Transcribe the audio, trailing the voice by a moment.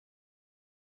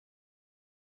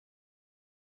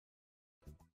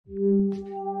Everybody,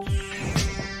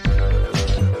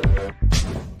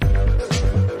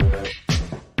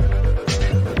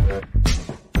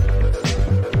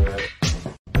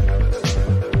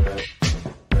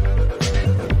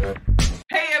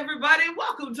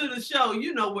 welcome to the show.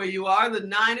 You know where you are, the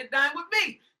 9 at 9 with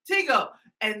me, Tigo.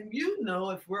 And you know,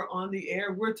 if we're on the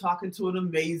air, we're talking to an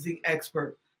amazing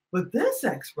expert. But this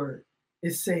expert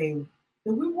is saying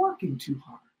that we're working too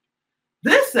hard.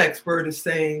 This expert is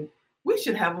saying we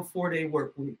should have a 4-day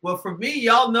work week. Well, for me,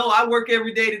 y'all know I work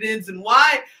every day that ends in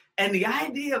Y. And the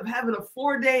idea of having a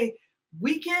 4-day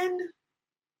weekend,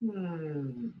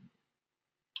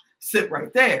 sit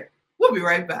right there. We'll be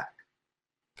right back.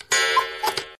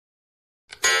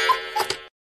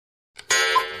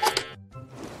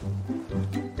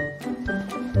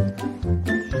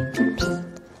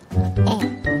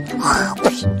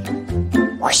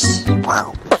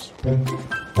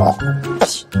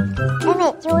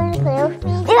 Emmett, do you want to play with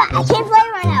me? Yeah, I can't play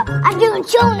right now. I'm doing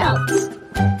show notes.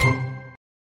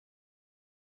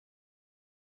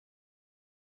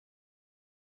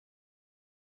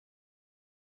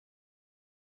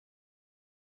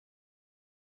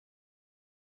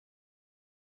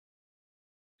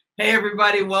 Hey,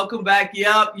 everybody, welcome back.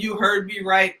 Yep, you heard me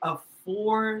right. A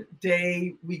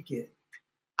 4-day weekend.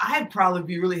 I'd probably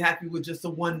be really happy with just a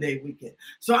 1-day weekend.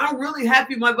 So I'm really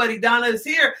happy my buddy Donna is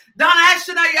here. Donna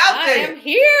Ashton, are you out there? I am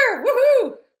here.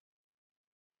 Woohoo!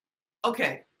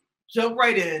 Okay, jump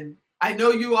right in. I know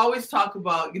you always talk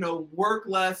about, work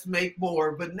less, make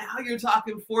more, but now you're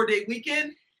talking 4-day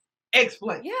weekend.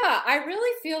 Explain. Yeah, I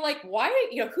really feel like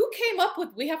who came up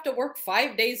with we have to work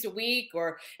 5 days a week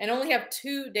and only have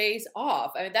 2 days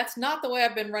off? I mean, that's not the way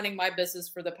I've been running my business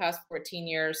for the past 14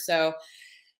 years. So,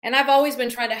 and I've always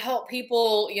been trying to help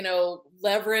people,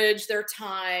 leverage their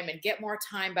time and get more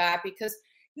time back because,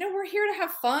 we're here to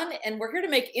have fun and we're here to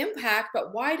make impact.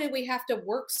 But why did we have to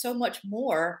work so much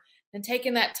more than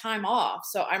taking that time off?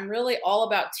 So I'm really all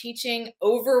about teaching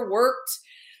overworked,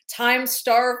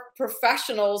 time-starved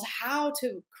professionals how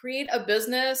to create a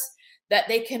business that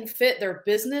they can fit their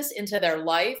business into their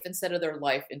life instead of their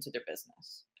life into their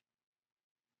business.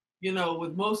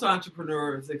 With most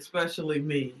entrepreneurs, especially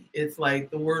me, it's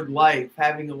like the word life,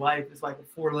 having a life is like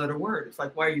a 4-letter word. It's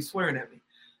like, why are you swearing at me?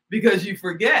 Because you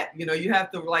forget, you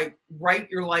have to write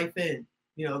your life in.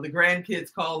 The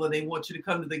grandkids call and they want you to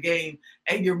come to the game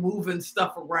and you're moving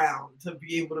stuff around to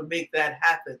be able to make that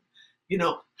happen.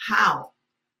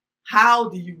 How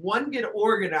do you, one, get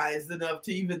organized enough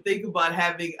to even think about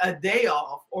having a day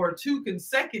off or 2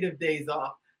 consecutive days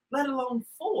off, let alone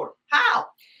 4? How?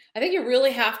 I think you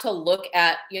really have to look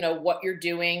at, what you're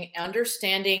doing,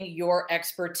 understanding your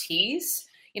expertise,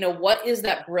 what is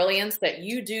that brilliance that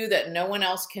you do that no one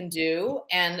else can do,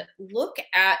 and look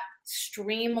at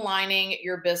streamlining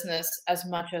your business as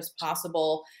much as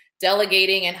possible,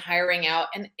 delegating and hiring out.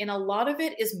 And a lot of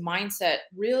it is mindset.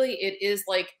 Really, it is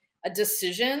like a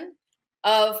decision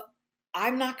of,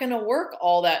 I'm not going to work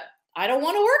all that. I don't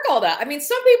want to work all that. I mean,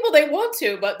 some people, they want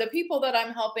to, but the people that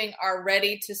I'm helping are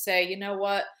ready to say, you know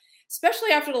what,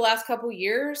 especially after the last couple of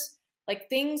years, like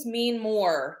things mean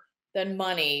more than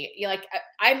money. Like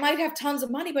I might have tons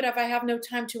of money, but if I have no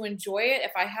time to enjoy it,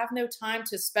 if I have no time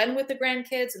to spend with the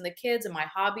grandkids and the kids and my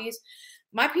hobbies,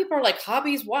 my people are like,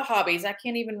 hobbies? What hobbies? I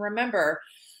can't even remember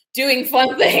doing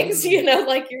fun things,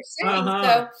 like you're saying.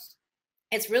 So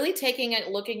it's really taking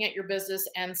and looking at your business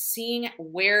and seeing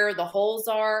where the holes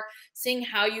are, seeing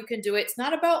how you can do it. It's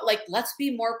not about let's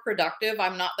be more productive.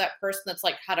 I'm not that person that's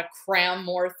how to cram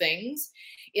more things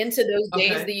into those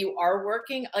days that you are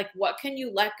working. What can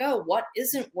you let go? What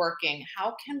isn't working?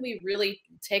 How can we really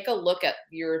take a look at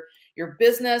your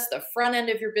business, the front end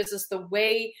of your business, the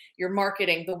way you're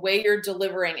marketing, the way you're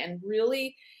delivering, and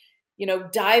really,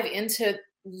 dive into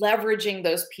leveraging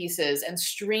those pieces and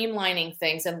streamlining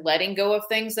things and letting go of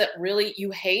things that really you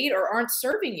hate or aren't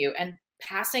serving you, and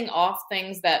passing off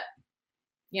things that,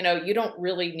 you don't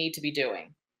really need to be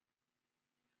doing.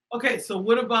 Okay, so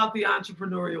what about the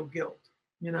entrepreneurial guilt?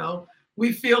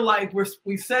 We feel like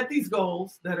we set these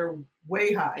goals that are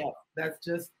way high. Yeah. That's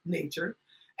just nature.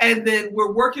 And then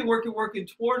we're working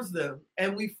towards them.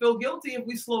 And we feel guilty if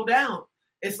we slow down.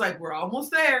 It's like, we're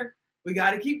almost there. We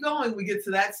got to keep going. We get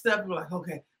to that step. We're like,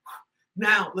 okay,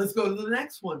 now let's go to the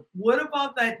next one. What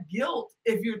about that guilt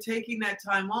if you're taking that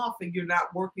time off and you're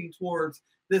not working towards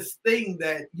this thing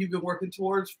that you've been working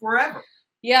towards forever?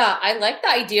 Yeah, I like the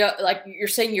idea. Like you're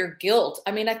saying, your guilt.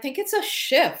 I mean, I think it's a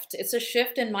shift. It's a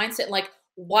shift in mindset. Like,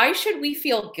 why should we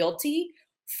feel guilty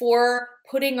for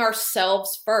putting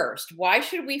ourselves first? Why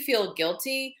should we feel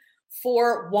guilty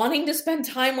for wanting to spend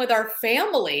time with our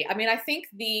family? I mean, I think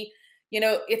the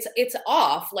it's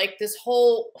off. Like this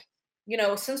whole,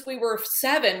 since we were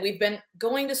 7, we've been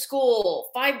going to school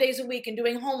 5 days a week and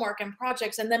doing homework and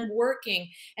projects and then working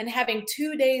and having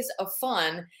 2 days of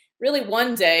fun, really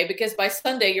 1 day, because by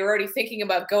Sunday you're already thinking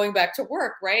about going back to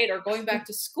work, right? Or going back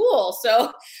to school.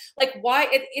 So like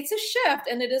it's a shift,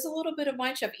 and it is a little bit of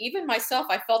mind shift. Even myself,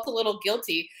 I felt a little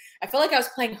guilty. I felt like I was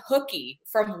playing hooky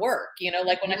from work,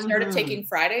 like when I started taking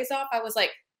Fridays off, I was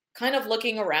like kind of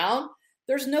looking around.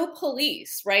 There's no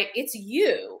police, right? It's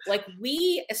you. Like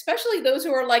we, especially those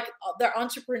who are like they're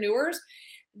entrepreneurs,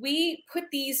 we put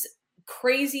these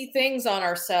crazy things on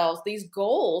ourselves, these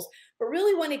goals, but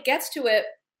really when it gets to it,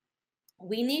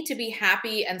 we need to be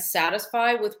happy and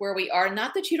satisfied with where we are.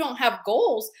 Not that you don't have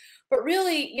goals, but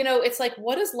really, it's like,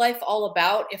 what is life all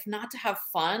about if not to have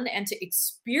fun and to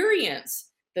experience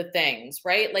the things,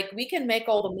 right? Like we can make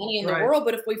all the money in the world,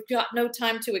 but if we've got no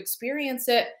time to experience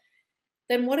it,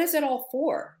 then what is it all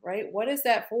for, right? What is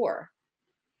that for?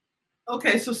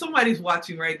 Okay, so somebody's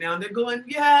watching right now and they're going,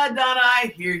 yeah, Donna,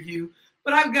 I hear you,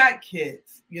 but I've got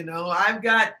kids, I've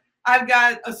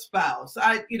got a spouse.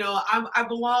 I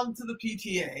belong to the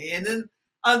PTA, and then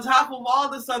on top of all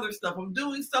this other stuff, I'm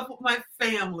doing stuff with my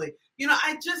family.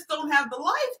 I just don't have the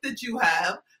life that you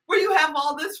have where you have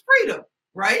all this freedom,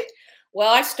 right?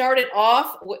 Well, I started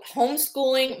off with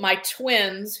homeschooling my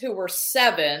twins who were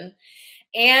 7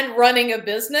 and running a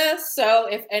business. So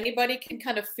if anybody can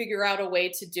kind of figure out a way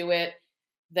to do it,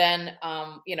 then,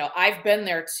 I've been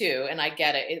there too, and I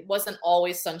get it. It wasn't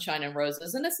always sunshine and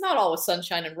roses, and it's not always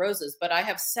sunshine and roses, but I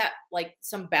have set like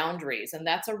some boundaries, and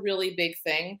that's a really big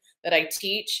thing that I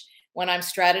teach when I'm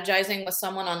strategizing with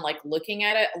someone on like looking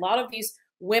at it. A lot of these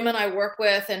women I work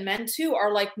with, and men too,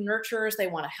 are like nurturers. They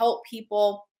want to help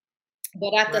people,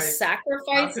 but at the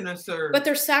sacrifice, but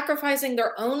they're sacrificing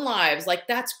their own lives. Like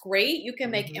that's great. You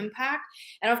can make impact.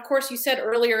 And of course, you said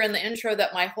earlier in the intro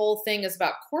that my whole thing is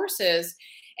about courses.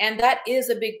 And that is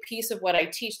a big piece of what I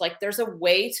teach. Like there's a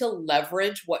way to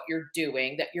leverage what you're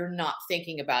doing that you're not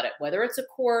thinking about it, whether it's a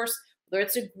course, whether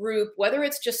it's a group, whether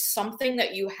it's just something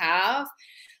that you have.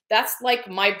 That's like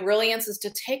my brilliance, is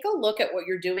to take a look at what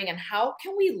you're doing and how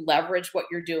can we leverage what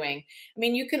you're doing. I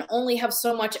mean, you can only have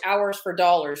so much hours for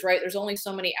dollars, right? There's only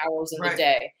so many hours in the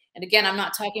day. And again, I'm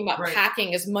not talking about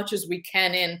packing as much as we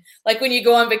can in, like when you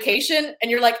go on vacation and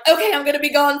you're like, okay, I'm going to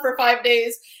be gone for 5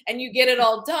 days and you get it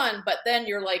all done. But then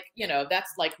you're like,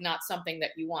 that's like not something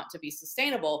that you want to be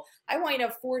sustainable. I want you to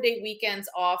have 4-day weekends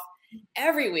off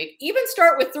every week, even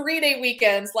start with 3-day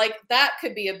weekends. Like that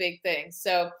could be a big thing.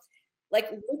 So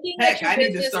like looking at your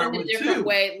business in a different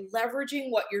way, leveraging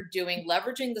what you're doing,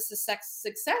 leveraging the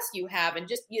success you have, and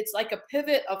just, it's like a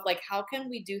pivot of like, how can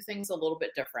we do things a little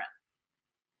bit different?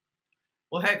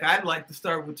 Well, heck, I'd like to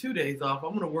start with 2 days off. I'm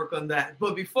going to work on that.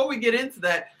 But before we get into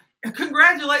that,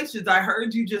 congratulations. I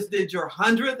heard you just did your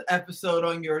 100th episode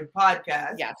on your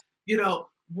podcast. Yes.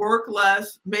 Work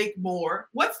less, make more.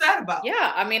 What's that about?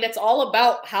 Yeah. I mean, it's all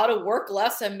about how to work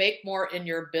less and make more in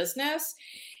your business.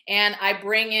 And I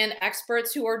bring in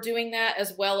experts who are doing that,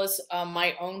 as well as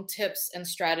my own tips and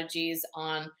strategies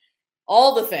on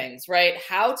all the things, right?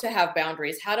 How to have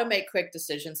boundaries, how to make quick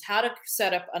decisions, how to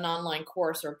set up an online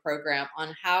course or program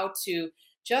on how to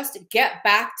just get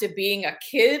back to being a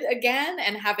kid again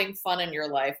and having fun in your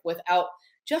life without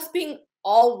just being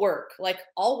all work, like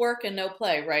all work and no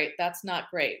play, right? That's not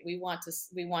great. We want to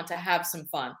have some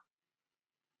fun.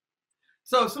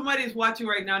 So if somebody's watching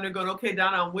right now and they're going, okay,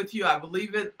 Donna, I'm with you. I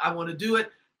believe it. I want to do it.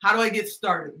 How do I get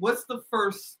started? What's the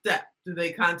first step? Do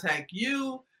they contact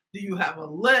you? Do you have a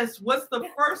list? What's the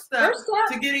first step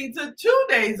to getting to 2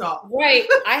 days off? Right.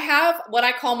 I have what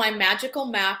I call my magical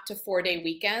map to 4-day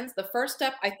weekends. The first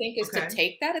step, I think, is to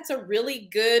take that. It's a really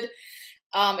good,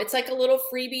 it's like a little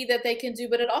freebie that they can do,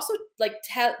 but it also like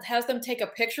has them take a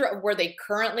picture of where they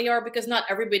currently are, because not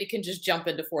everybody can just jump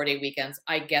into 4-day weekends.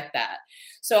 I get that.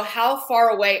 So how far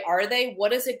away are they?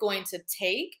 What is it going to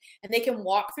take? And they can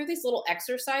walk through these little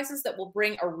exercises that will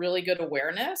bring a really good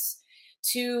awareness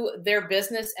to their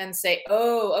business and say,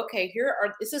 oh, okay,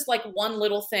 this is like one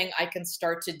little thing I can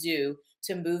start to do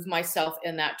to move myself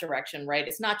in that direction, right?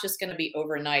 It's not just going to be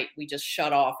overnight. We just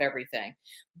shut off everything,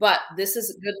 but this is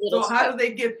a good little So how do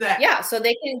they get that? Yeah. So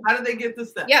they can, how do they get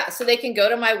this stuff? Yeah. So they can go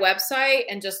to my website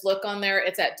and just look on there.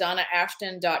 It's at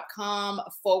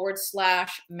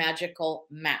donnaashton.com/magical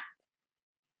map.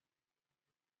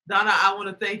 Donna, I want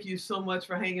to thank you so much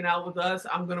for hanging out with us.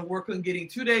 I'm going to work on getting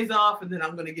 2 days off, and then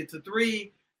I'm going to get to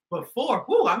 3, but 4.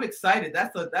 Whoo, I'm excited.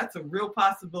 That's a real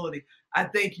possibility. I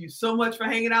thank you so much for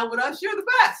hanging out with us. You're the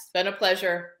best. It's been a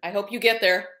pleasure. I hope you get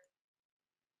there.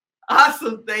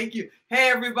 Awesome. Thank you. Hey,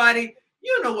 everybody.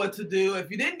 You know what to do.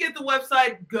 If you didn't get the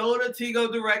website, go to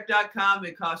tigodirect.com.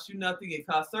 It costs you nothing. It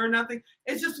costs her nothing.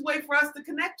 It's just a way for us to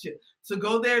connect you. So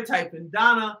go there, type in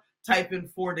Donna, type in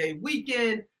 4-day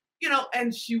weekend,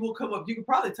 and she will come up. You can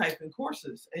probably type in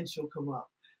courses and she'll come up.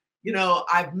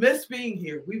 I've missed being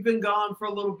here. We've been gone for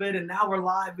a little bit and now we're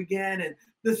live again. And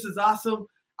this is awesome.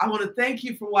 I want to thank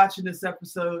you for watching this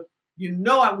episode.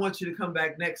 I want you to come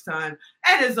back next time.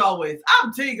 And as always,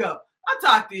 I'm Tigo. I'll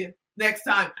talk to you next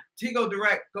time. Tigo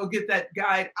Direct, go get that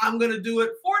guide. I'm going to do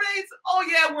it 4 days. Oh,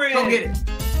 yeah, we're in. Go get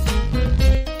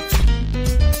it.